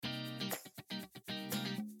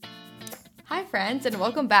Hi friends, and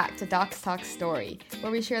welcome back to Docs Talk Story,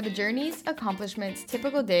 where we share the journeys, accomplishments,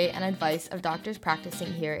 typical day, and advice of doctors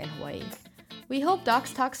practicing here in Hawaii. We hope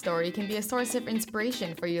Docs Talk Story can be a source of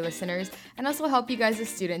inspiration for you listeners and also help you guys as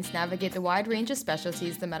students navigate the wide range of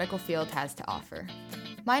specialties the medical field has to offer.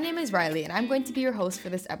 My name is Riley, and I'm going to be your host for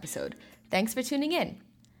this episode. Thanks for tuning in.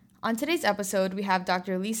 On today's episode, we have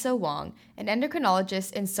Dr. Lisa Wong, an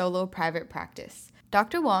endocrinologist in solo private practice.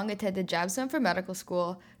 Dr. Wong attended Jabson for medical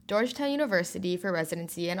school, Georgetown University for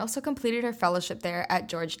residency, and also completed her fellowship there at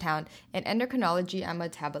Georgetown in endocrinology and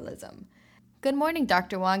metabolism. Good morning,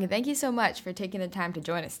 Dr. Wong, and thank you so much for taking the time to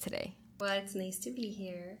join us today. Well, it's nice to be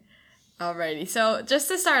here. Alrighty, so just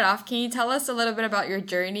to start off, can you tell us a little bit about your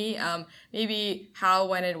journey? Maybe how,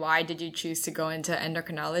 when, and why did you choose to go into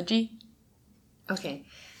endocrinology? Okay,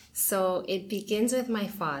 so it begins with my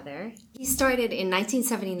father. He started in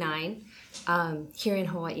 1979 here in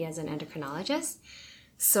Hawaii as an endocrinologist.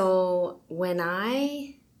 So when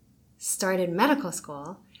I started medical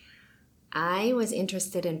school, I was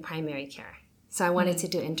interested in primary care. So I wanted to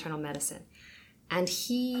do internal medicine. And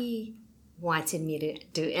he wanted me to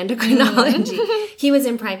do endocrinology. He was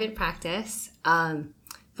in private practice,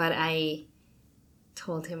 but I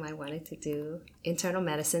told him I wanted to do internal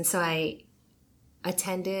medicine. So I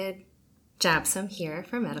attended Jabson here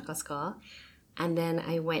for medical school. And then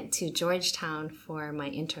I went to Georgetown for my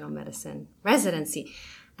internal medicine residency.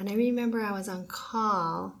 And I remember I was on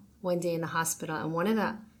call one day in the hospital, and one of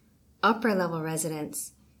the upper level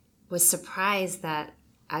residents was surprised that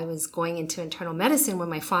I was going into internal medicine when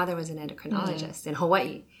my father was an endocrinologist in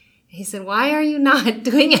Hawaii. He said, "Why are you not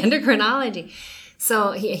doing endocrinology?"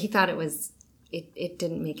 So he thought it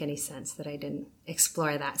didn't make any sense that I didn't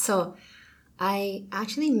explore that. So I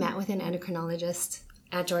actually met with an endocrinologist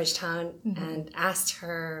at Georgetown and asked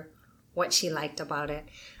her what she liked about it.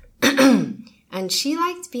 And she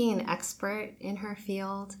liked being an expert in her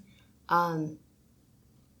field. And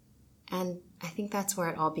I think that's where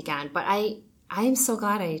it all began. But I am so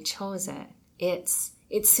glad I chose it. It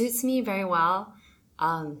suits me very well.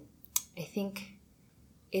 I think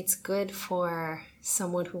it's good for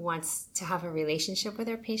someone who wants to have a relationship with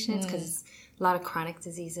their patients because it's a lot of chronic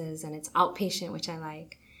diseases and it's outpatient, which I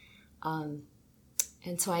like.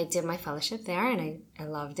 And so I did my fellowship there, and I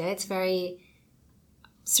loved it. It's very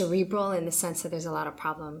cerebral in the sense that there's a lot of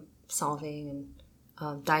problem solving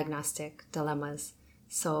and diagnostic dilemmas.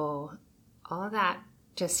 So all of that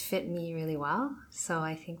just fit me really well. So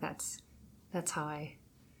I think that's how I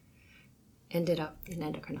ended up in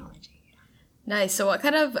endocrinology. Nice. So what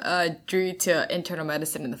kind of drew you to internal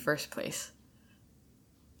medicine in the first place?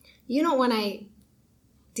 You know, when I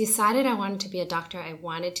decided I wanted to be a doctor, I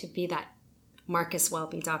wanted to be that Marcus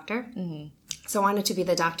Welby doctor. Mm-hmm. So I wanted to be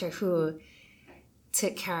the doctor who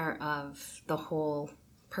took care of the whole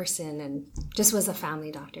person and just was a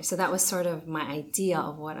family doctor. So that was sort of my idea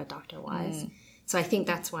of what a doctor was. So I think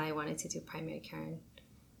that's why I wanted to do primary care and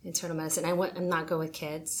internal medicine. I'm not good with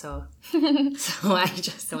kids, so I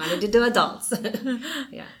just wanted to do adults.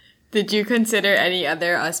 Yeah. Did you consider any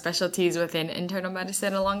other specialties within internal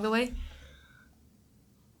medicine along the way?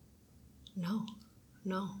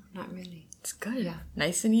 No, not really. It's good. Yeah.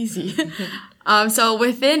 Nice and easy. So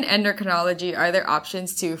within endocrinology, are there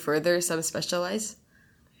options to further subspecialize?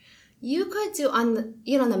 You could do on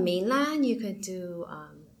the mainland, you could do,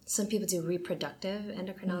 some people do reproductive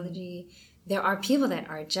endocrinology. There are people that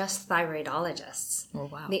are just thyroidologists. Oh,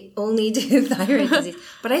 wow. They only do thyroid disease.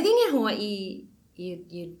 But I think in Hawaii,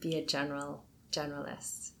 you'd be a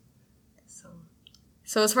generalist.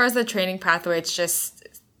 So as far as the training pathway, it's just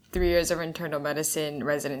 3 years of internal medicine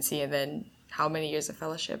residency and then how many years of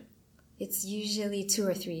fellowship? It's usually 2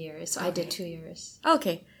 or 3 years. So okay. I did 2 years.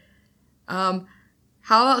 Okay.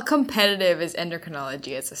 How competitive is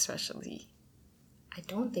endocrinology as a specialty? I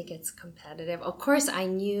don't think it's competitive. Of course, I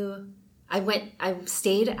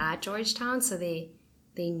stayed at Georgetown, so they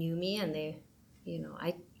knew me, and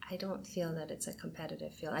I don't feel that it's a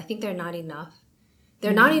competitive field. I think there are not enough.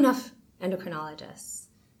 There are not enough endocrinologists,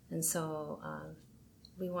 and so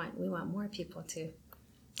we want more people to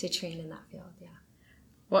train in that field. Yeah.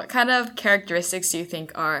 What kind of characteristics do you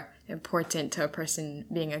think are important to a person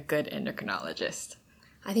being a good endocrinologist?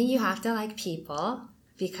 I think you have to like people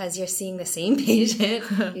because you're seeing the same patient,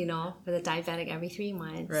 with a diabetic every 3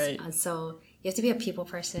 months. Right. So you have to be a people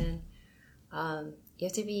person. You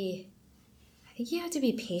have to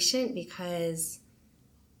be patient because,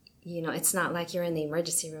 it's not like you're in the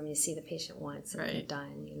emergency room, you see the patient once and you're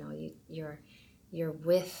done. You're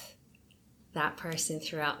with that person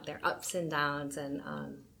throughout their ups and downs. And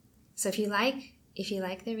so if you like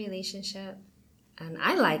the relationship and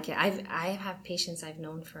I like it. I have patients I've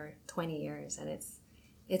known for 20 years, and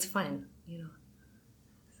it's fun, you know.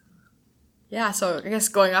 Yeah, so I guess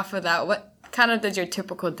going off of that, what kind of does your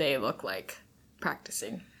typical day look like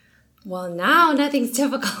practicing? Well, now nothing's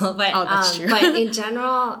typical, but that's true. But in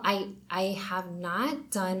general, I have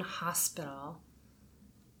not done hospital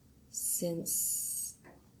since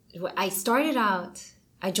I started out.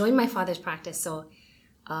 I joined my father's practice, so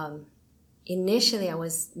initially I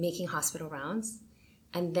was making hospital rounds,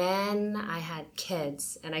 and then I had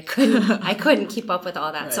kids, and I couldn't keep up with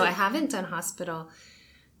all that. Right. So I haven't done hospital,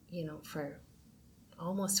 you know, for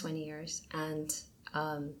almost 20 years. And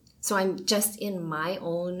so I'm just in my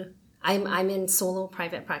own, I'm in solo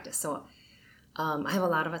private practice. So I have a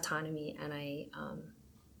lot of autonomy, and I am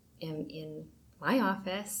in my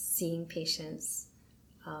office seeing patients,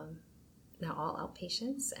 now all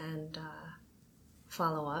outpatients, and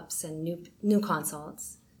follow-ups and new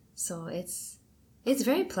consults. So it's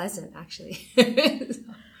very pleasant, actually. Do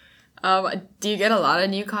you get a lot of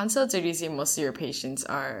new consults, or do you see most of your patients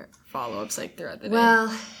are follow-ups like throughout the day?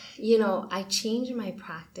 Well, you know, I changed my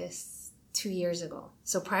practice 2 years ago.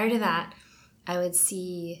 So prior to that, I would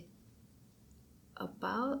see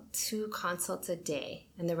about 2 consults a day,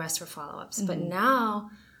 and the rest were follow-ups. Mm-hmm. But now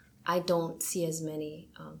I don't see as many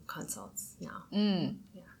consults now. Mm.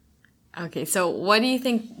 Yeah. Okay, so what do you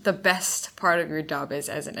think the best part of your job is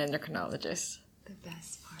as an endocrinologist? The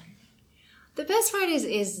best part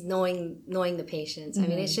is knowing the patients. Mm-hmm. I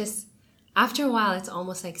mean, it's just, after a while, it's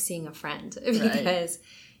almost like seeing a friend, because,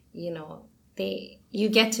 you know, you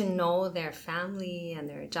get to know their family and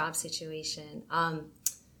their job situation. And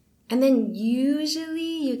then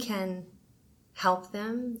usually you can help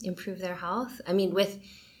them improve their health. I mean, with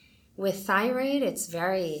thyroid, it's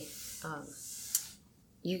very,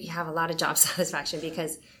 you have a lot of job satisfaction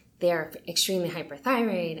because they're extremely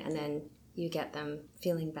hyperthyroid, and then you get them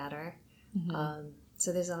feeling better. Mm-hmm.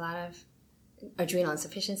 So there's a lot of adrenal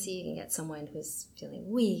insufficiency. You can get someone who's feeling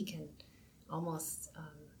weak and almost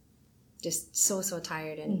just so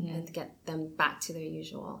tired, and get them back to their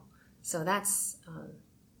usual. So that's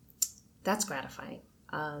gratifying.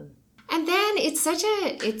 And then it's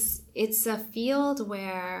a field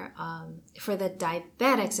where for the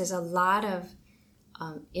diabetics, there's a lot of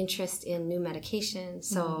interest in new medications.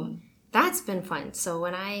 So that's been fun. So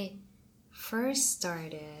when I first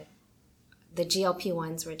started, the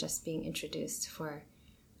GLP-1s were just being introduced for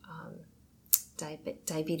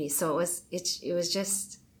diabetes. So it was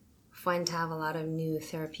just fun to have a lot of new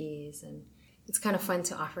therapies, and it's kind of fun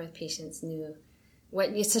to offer patients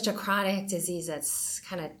it's such a chronic disease that's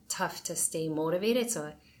kind of tough to stay motivated.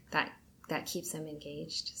 So that keeps them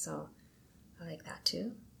engaged. So I like that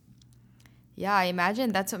too. Yeah, I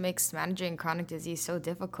imagine that's what makes managing chronic disease so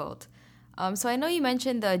difficult. So I know you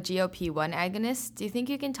mentioned the GLP-1 agonist. Do you think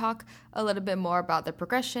you can talk a little bit more about the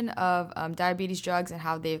progression of diabetes drugs and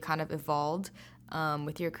how they've kind of evolved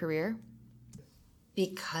with your career?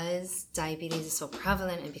 Because diabetes is so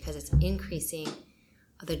prevalent and because it's increasing,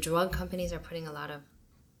 the drug companies are putting a lot of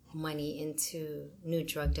money into new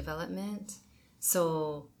drug development.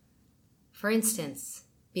 So, for instance,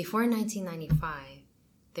 before 1995,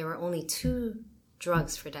 there were only 2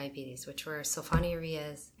 drugs for diabetes, which were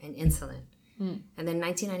sulfonylureas and insulin. And then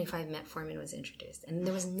 1995, metformin was introduced. And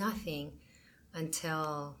there was nothing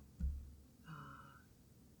until,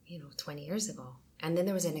 20 years ago. And then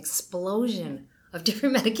there was an explosion of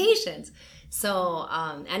different medications. So,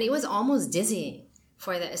 and it was almost dizzying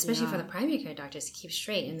especially for the primary care doctors to keep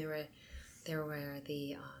straight. And there were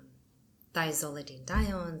the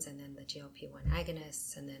thiazolidinediones, and then the GLP-1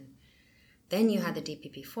 agonists, and then you had the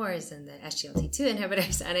DPP-4s and the SGLT2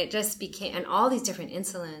 inhibitors, and it just became, and all these different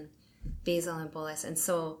insulin, basal and bolus. And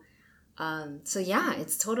so yeah,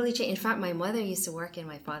 it's totally changed. In fact, my mother used to work in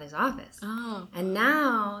my father's office. Oh. And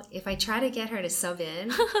now, if I try to get her to sub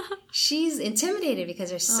in, she's intimidated because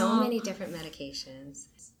there's so many different medications.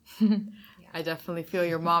 I definitely feel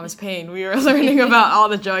your mom's pain. We were learning about all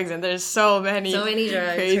the drugs, and there's so many. So many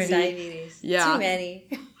drugs for diabetes. Yeah. Too many.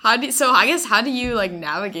 How do you like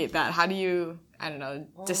navigate that? How do you, I don't know,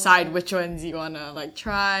 decide which ones you want to like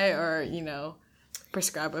try or,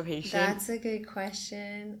 prescribe a patient? That's a good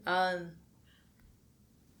question. I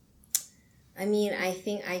mean, I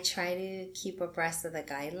think I try to keep abreast of the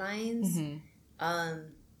guidelines.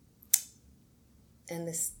 And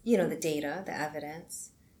this, the data, the evidence.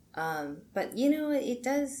 But it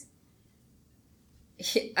does,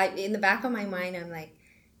 in the back of my mind, I'm like,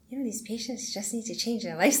 these patients just need to change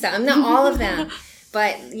their lifestyle. I'm not all of them,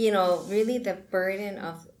 but, really the burden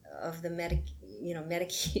of the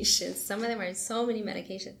medications, some of them are so many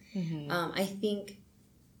medications. I think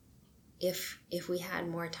if we had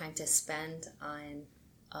more time to spend on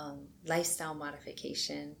lifestyle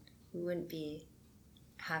modification, we wouldn't be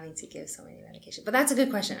having to give so many medications. But that's a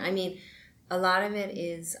good question. I mean, a lot of it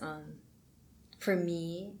is, for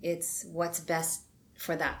me, it's what's best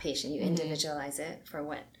for that patient. You individualize it for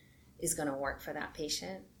what is going to work for that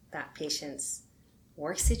patient's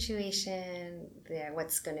work situation,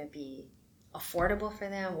 what's going to be affordable for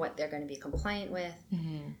them, what they're going to be compliant with.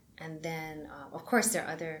 And then, of course, there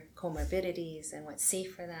are other comorbidities and what's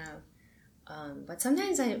safe for them. But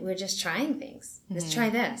sometimes we're just trying things. Let's try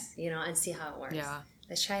this, and see how it works. Yeah.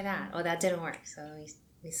 Let's try that. Oh, that didn't work. So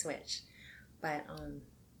we switch. But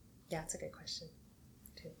yeah, it's a good question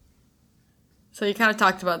too. So you kind of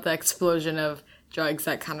talked about the explosion of drugs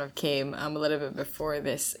that kind of came a little bit before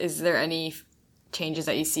this. Is there any changes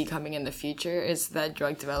that you see coming in the future? Is that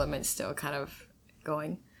drug development still kind of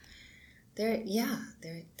going?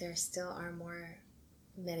 There still are more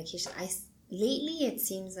medication. Lately, it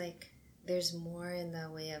seems like there's more in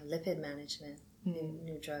the way of lipid management,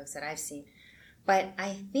 new drugs that I've seen. But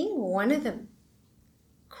I think one of the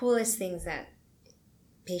coolest things that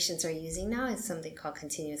patients are using now is something called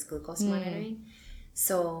continuous glucose monitoring.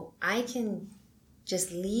 So I can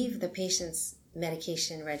just leave the patient's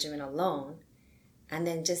medication regimen alone and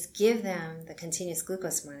then just give them the continuous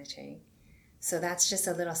glucose monitoring. So that's just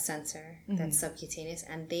a little sensor that's subcutaneous.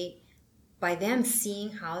 And by them seeing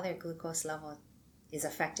how their glucose level is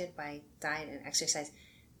affected by diet and exercise,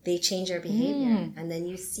 they change their behavior. And then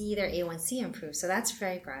you see their A1C improve. So that's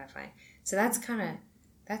very gratifying. So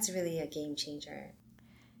that's really a game changer.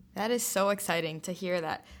 That is so exciting to hear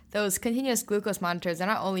that those continuous glucose monitors are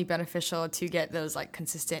not only beneficial to get those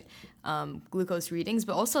consistent glucose readings,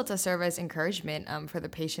 but also to serve as encouragement for the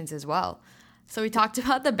patients as well. So we talked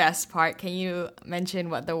about the best part. Can you mention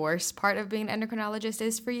what the worst part of being an endocrinologist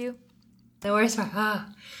is for you? The worst part?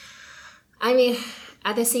 I mean,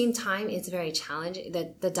 at the same time, it's very challenging.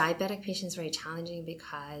 The diabetic patient is very challenging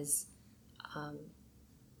because,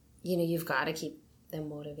 you've got to keep them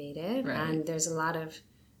motivated. Right. And there's a lot of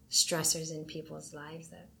stressors in people's lives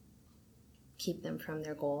that keep them from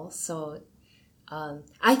their goals. So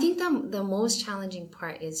I think the most challenging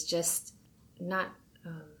part is just not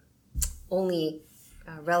only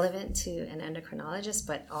relevant to an endocrinologist,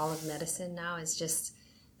 but all of medicine now is just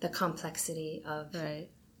the complexity of the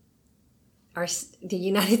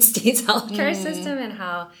United States healthcare system, and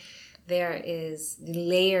how there is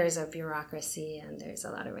layers of bureaucracy, and there's a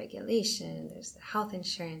lot of regulation, there's the health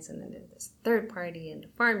insurance, and then there's third party and the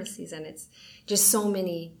pharmacies, and it's just so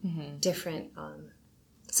many different,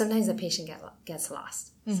 sometimes the patient gets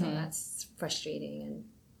lost. So that's frustrating. And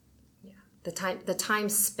the time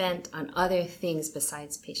spent on other things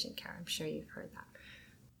besides patient care. I'm sure you've heard that.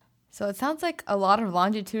 So it sounds like a lot of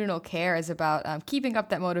longitudinal care is about keeping up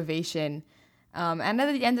that motivation. And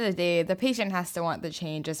at the end of the day, the patient has to want the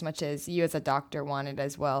change as much as you as a doctor want it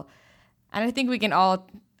as well. And I think we can all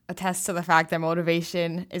attest to the fact that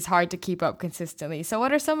motivation is hard to keep up consistently. So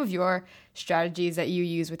what are some of your strategies that you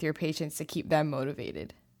use with your patients to keep them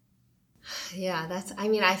motivated? Yeah,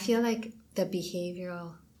 I feel like the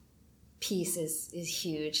behavioral piece is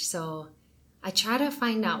huge. So I try to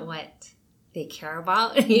find out what they care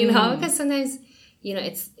about, because sometimes,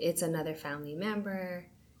 it's another family member.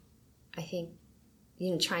 I think,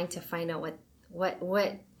 trying to find out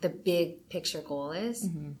what the big picture goal is,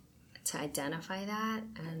 to identify that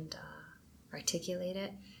and articulate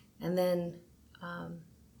it. And then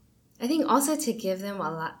I think also to give them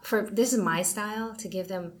this is my style, to give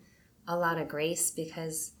them a lot of grace,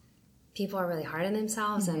 because people are really hard on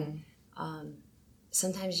themselves, and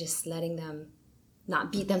sometimes just letting them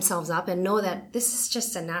not beat themselves up and know that this is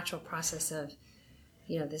just a natural process of,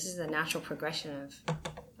 this is the natural progression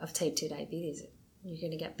of type 2 diabetes. You're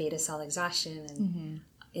going to get beta cell exhaustion, and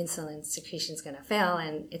insulin secretion is going to fail,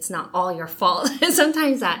 and it's not all your fault. And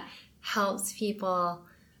sometimes that helps people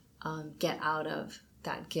get out of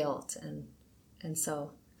that guilt. And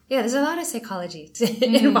so, there's a lot of psychology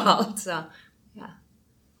involved. So,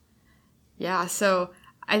 Yeah, so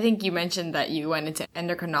I think you mentioned that you went into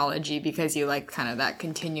endocrinology because you like kind of that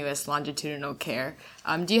continuous longitudinal care.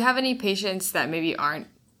 Do you have any patients that maybe aren't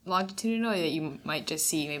longitudinal that you might just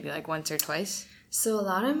see maybe once or twice? So a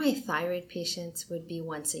lot of my thyroid patients would be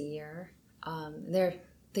once a year. They're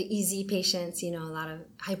the easy patients, a lot of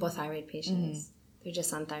hypothyroid patients. They're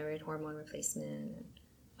just on thyroid hormone replacement.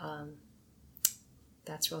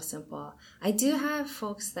 That's real simple. I do have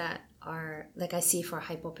folks that are, I see for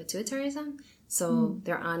hypopituitarism. So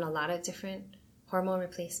they're on a lot of different hormone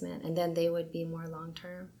replacement, and then they would be more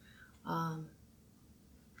long-term. And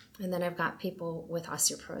then I've got people with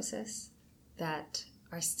osteoporosis that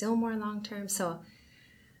are still more long-term. So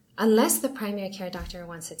unless the primary care doctor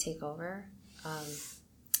wants to take over,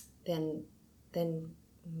 then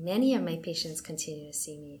many of my patients continue to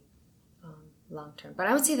see me long-term. But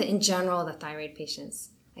I would say that in general, the thyroid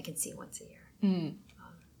patients I can see once a year.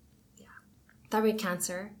 Thyroid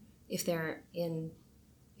cancer, if they're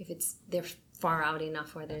far out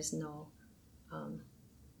enough where there's no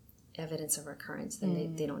evidence of recurrence,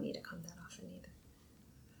 then they don't need to come that often either.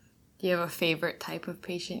 Do you have a favorite type of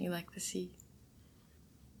patient you like to see?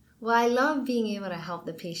 Well, I love being able to help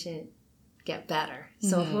the patient get better.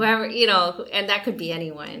 So whoever, and that could be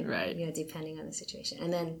anyone, right? Depending on the situation.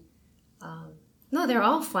 And then, no, they're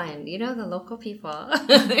all fun. The local people.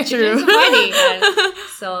 True. It's funny.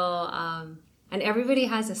 So, and everybody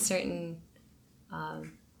has a certain,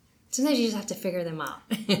 sometimes you just have to figure them out,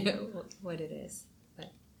 what it is.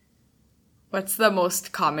 But what's the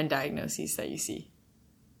most common diagnoses that you see?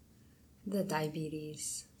 The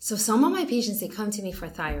diabetes. So some of my patients, they come to me for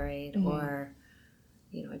thyroid or,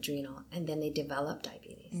 adrenal, and then they develop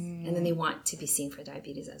diabetes. And then they want to be seen for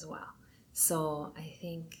diabetes as well. So I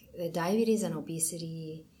think the diabetes and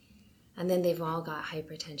obesity, and then they've all got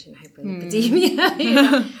hypertension,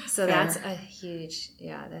 hyperlipidemia. So that's a huge,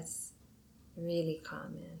 that's really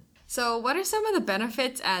common. So what are some of the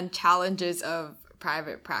benefits and challenges of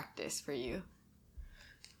private practice for you?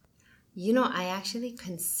 I actually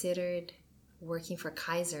considered working for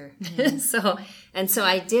Kaiser. So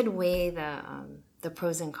I did weigh the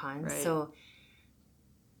pros and cons. Right. So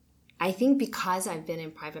I think because I've been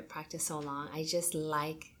in private practice so long, I just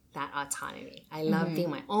like that autonomy. I love being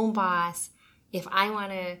my own boss. If I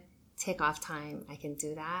want to take off time, I can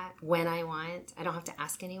do that when I want. I don't have to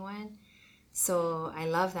ask anyone. So I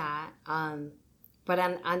love that. But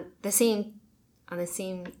on the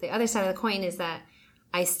other side of the coin is that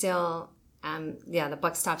I still, the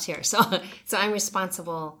buck stops here. So I'm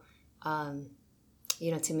responsible,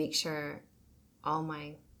 to make sure all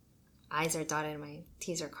my I's are dotted and my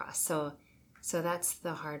T's are crossed. So that's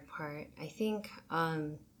the hard part. I think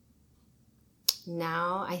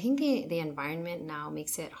now, the environment now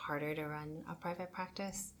makes it harder to run a private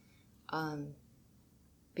practice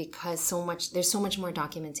because there's so much more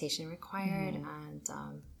documentation required and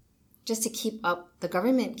just to keep up, the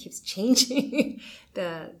government keeps changing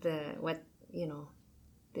the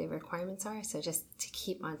requirements are. So just to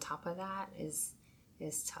keep on top of that is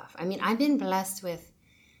tough. I mean, I've been blessed with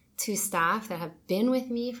 2 staff that have been with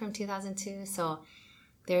me from 2002. So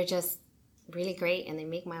they're just really great and they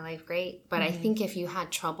make my life great. But I think if you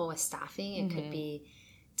had trouble with staffing, it could be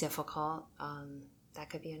difficult. That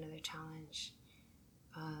could be another challenge.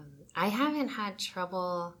 I haven't had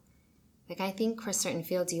trouble. I think for certain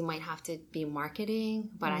fields, you might have to be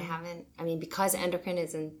marketing, but I haven't. I mean, because endocrine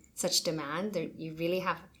is in such demand, you really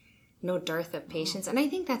have no dearth of patients. And I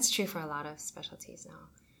think that's true for a lot of specialties now.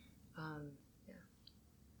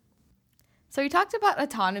 So you talked about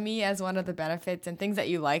autonomy as one of the benefits and things that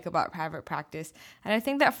you like about private practice. And I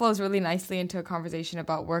think that flows really nicely into a conversation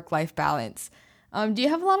about work-life balance. Do you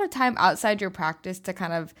have a lot of time outside your practice to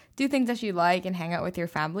kind of do things that you like and hang out with your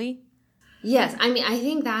family? Yes. I mean, I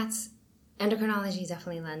think endocrinology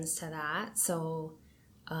definitely lends to that. So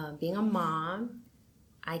being a mom,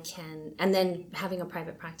 and then having a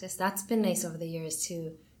private practice, that's been nice over the years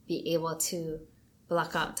to be able to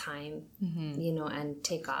block out time, and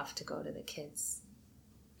take off to go to the kids'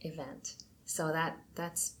 event. So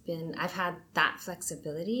that's been, I've had that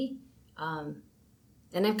flexibility.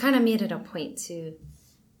 And I've kind of made it a point to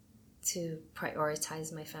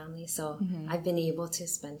prioritize my family. So I've been able to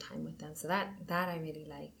spend time with them. So that I really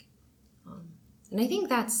like. And I think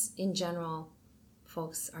that's, in general,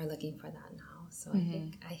 folks are looking for that now. So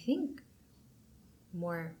I think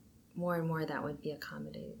more and more that would be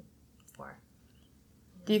accommodated for.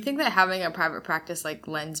 Do you think that having a private practice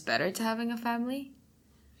lends better to having a family?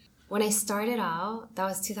 When I started out, that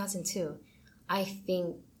was 2002. I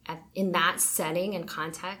think in that setting and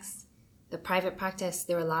context, the private practice,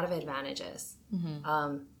 there were a lot of advantages.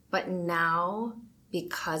 But now,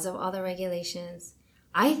 because of all the regulations,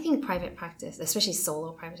 I think private practice, especially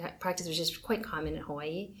solo private practice, which is quite common in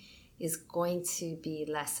Hawaii, is going to be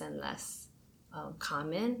less and less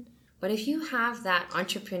common. But if you have that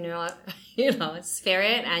entrepreneurial,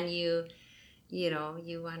 spirit and you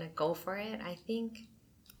want to go for it, I think,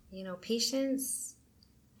 patients,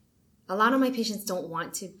 a lot of my patients don't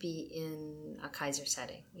want to be in a Kaiser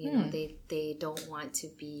setting. They don't want to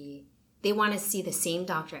be, they want to see the same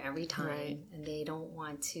doctor every time. Right. And they don't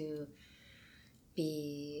want to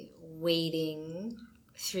be waiting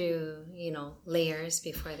through, layers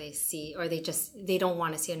before they see, or they don't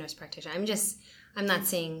want to see a nurse practitioner. I'm not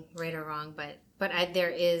saying right or wrong, but there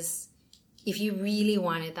is, if you really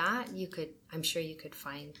wanted that, I'm sure you could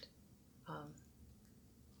find,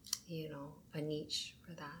 a niche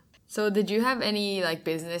for that. So did you have any like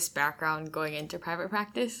business background going into private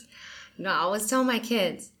practice? No, I always tell my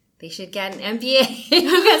kids they should get an MBA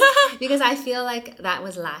because I feel like that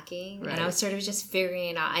was lacking. Right. And I was sort of just figuring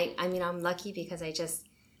it out. I mean, I'm lucky because I just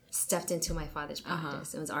stepped into my father's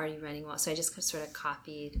practice. It was already running well. So I just sort of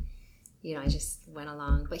copied, I just went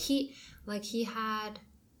along. But he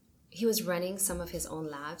was running some of his own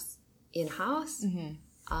labs in-house.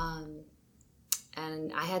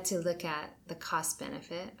 And I had to look at the cost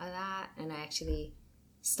benefit of that. And I actually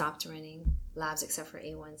stopped running labs except for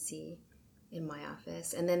A1C in my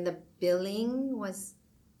office. And then the billing was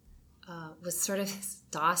sort of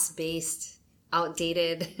DOS-based,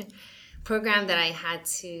 outdated program that I had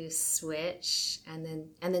to switch, and then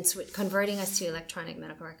converting us to electronic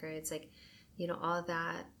medical records, like, all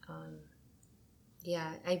that.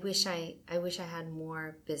 I wish I had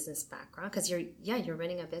more business background, because you're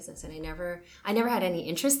running a business, and I never had any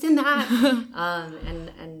interest in that,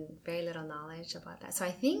 and very little knowledge about that. So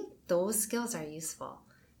I think those skills are useful,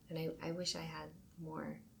 and I wish I had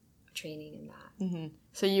more training in that. Mm-hmm.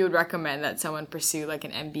 So you would recommend that someone pursue like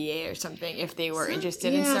an MBA or something if they were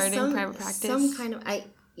interested in starting private practice? Some kind of, I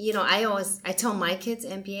tell my kids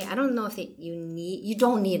MBA. I don't know if you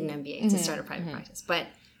don't need an MBA to start a private practice, but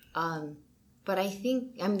I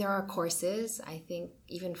think, there are courses, I think,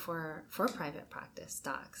 even for private practice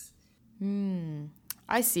docs.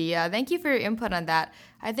 I see. Thank you for your input on that.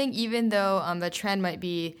 I think even though the trend might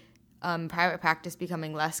be private practice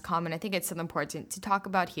becoming less common, I think it's still important to talk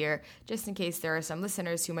about here, just in case there are some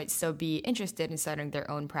listeners who might still be interested in starting their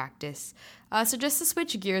own practice. So just to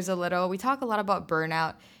switch gears a little, we talk a lot about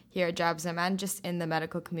burnout here at JobSim and just in the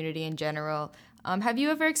medical community in general. Have you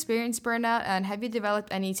ever experienced burnout, and have you developed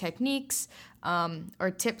any techniques or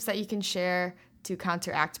tips that you can share to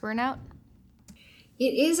counteract burnout?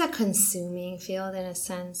 It is a consuming field in a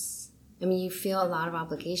sense. I mean, you feel a lot of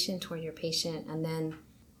obligation toward your patient, and then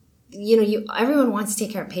everyone wants to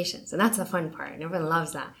take care of patients, and that's the fun part, and everyone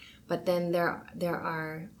loves that. But then there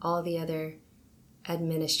are all the other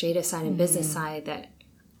administrative side and business side that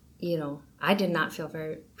I did not feel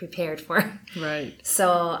very prepared for. Right. So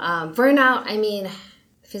burnout, I mean,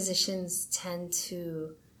 physicians tend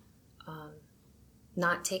to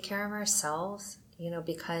not take care of ourselves,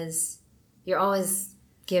 because you're always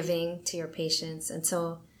giving to your patients, and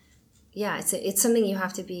so it's something you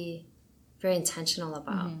have to be very intentional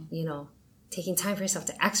about, taking time for yourself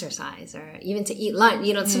to exercise or even to eat lunch.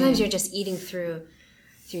 Sometimes you're just eating through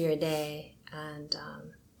your day.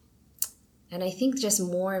 And I think just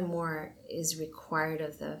more and more is required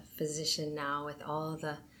of the physician now, with all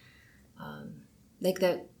the,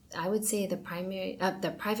 I would say the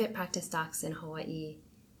private practice docs in Hawaii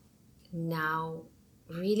now,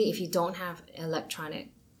 really, if you don't have electronic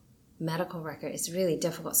medical record, it's really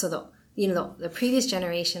difficult. So the previous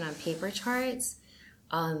generation on paper charts,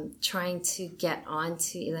 trying to get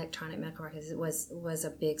onto electronic medical records was a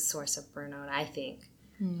big source of burnout, I think.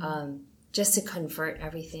 Just to convert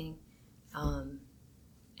everything,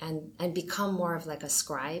 and become more of like a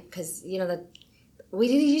scribe, because we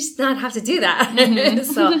used to not have to do that.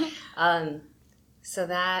 So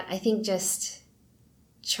that, I think, just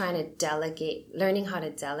trying to delegate, learning how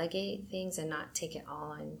to delegate things and not take it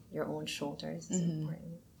all on your own shoulders is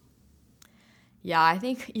important. Yeah, I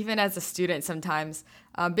think even as a student sometimes,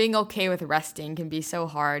 being okay with resting can be so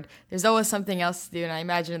hard. There's always something else to do, and I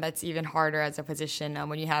imagine that's even harder as a physician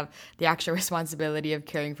when you have the actual responsibility of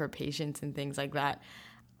caring for patients and things like that.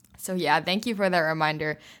 So thank you for that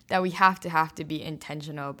reminder that we have to be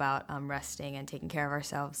intentional about resting and taking care of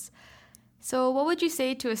ourselves. So what would you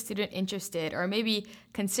say to a student interested or maybe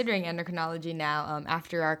considering endocrinology now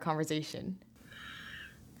after our conversation?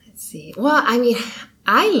 Let's see. Well, I mean,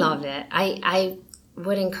 I love it. I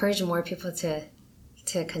would encourage more people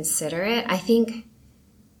to consider it. I think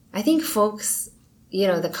folks,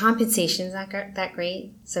 the compensation's not that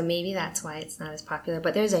great, so maybe that's why it's not as popular.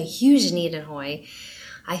 But there's a huge need in Hawaii.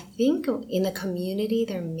 I think in the community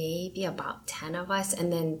there may be about 10 of us,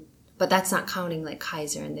 but that's not counting like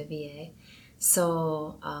Kaiser and the VA.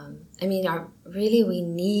 So, really we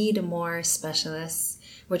need more specialists.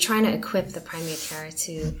 We're trying to equip the primary care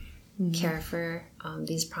to care for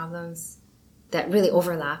these problems that really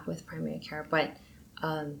overlap with primary care. But,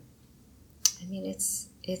 it's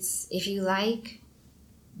if you like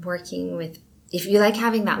if you like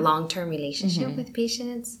having that long-term relationship with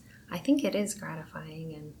patients, I think it is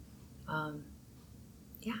gratifying. And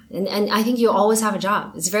I think you always have a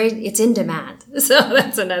job. It's in demand. So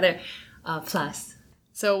that's another plus.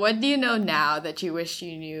 So what do you know now that you wish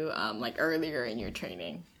you knew earlier in your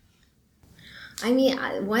training? I mean,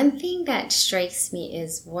 one thing that strikes me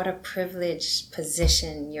is what a privileged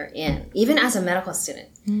position you're in, even as a medical student.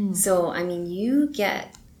 So, I mean, you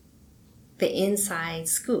get the inside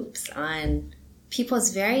scoops on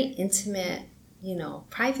people's very intimate,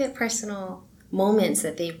 private, personal moments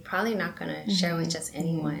that they're probably not going to share with just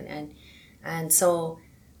anyone. And so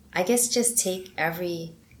I guess just take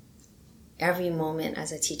every moment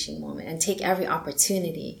as a teaching moment and take every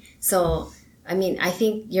opportunity. So, I mean, I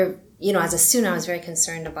think as a student, I was very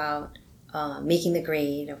concerned about making the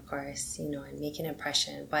grade, of course, and making an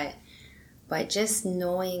impression. But just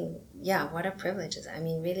knowing, what a privilege is. I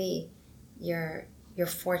mean, really, you're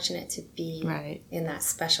fortunate to be in that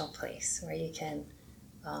special place where you can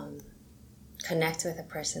connect with a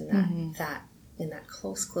person that in that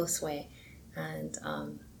close way, and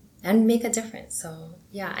make a difference. So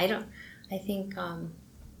I think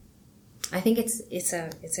it's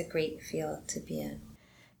a great field to be in.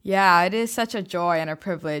 Yeah, it is such a joy and a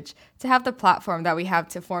privilege to have the platform that we have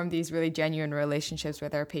to form these really genuine relationships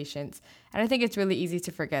with our patients. And I think it's really easy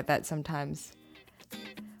to forget that sometimes.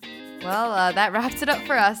 Well, that wraps it up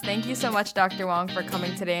for us. Thank you so much, Dr. Wong, for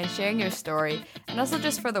coming today and sharing your story, and also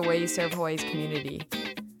just for the way you serve Hawaii's community.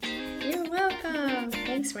 You're welcome.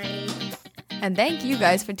 Thanks, Rainey. And thank you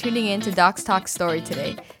guys for tuning in to Docs Talk Story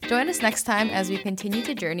today. Join us next time as we continue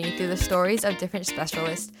to journey through the stories of different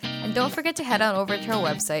specialists. And don't forget to head on over to our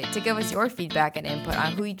website to give us your feedback and input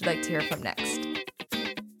on who you'd like to hear from next.